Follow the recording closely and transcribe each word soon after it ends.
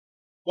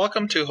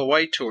Welcome to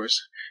Hawaii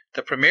Tours,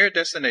 the premier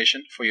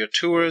destination for your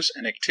tours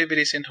and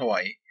activities in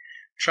Hawaii.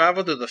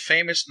 Travel to the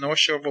famous North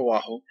Shore of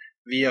Oahu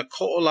via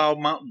Ko'olau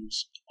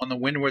Mountains on the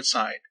windward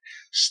side.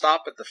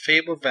 Stop at the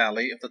fabled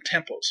Valley of the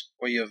Temples,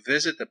 where you'll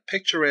visit the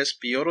picturesque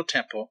Bioto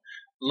Temple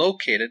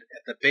located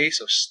at the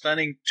base of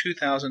stunning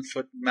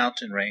 2,000-foot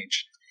mountain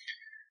range.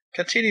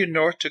 Continue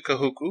north to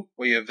Kahuku,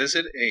 where you'll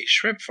visit a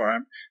shrimp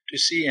farm to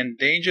see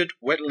endangered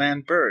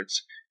wetland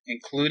birds,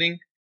 including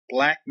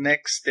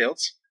black-necked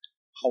stilts,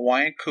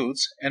 Hawaiian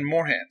coots, and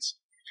moorhens.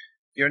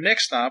 Your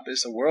next stop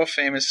is the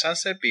world-famous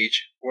Sunset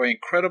Beach, where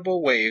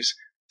incredible waves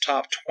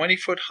top 20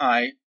 foot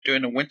high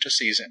during the winter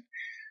season.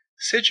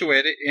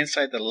 Situated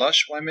inside the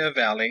lush Waimea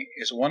Valley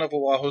is one of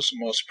Oahu's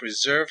most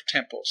preserved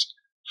temples,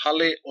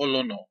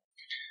 Hale'olono.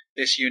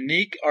 This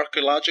unique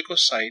archaeological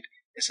site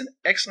is an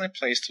excellent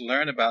place to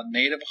learn about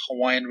native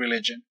Hawaiian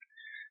religion.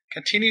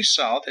 Continue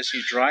south as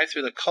you drive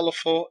through the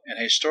colorful and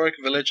historic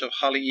village of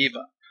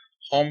Haleiwa,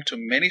 home to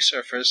many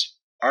surfers,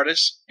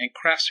 artists, and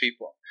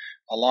craftspeople,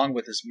 along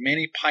with its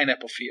many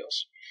pineapple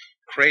fields.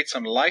 Create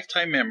some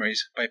lifetime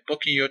memories by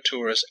booking your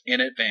tours in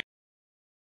advance.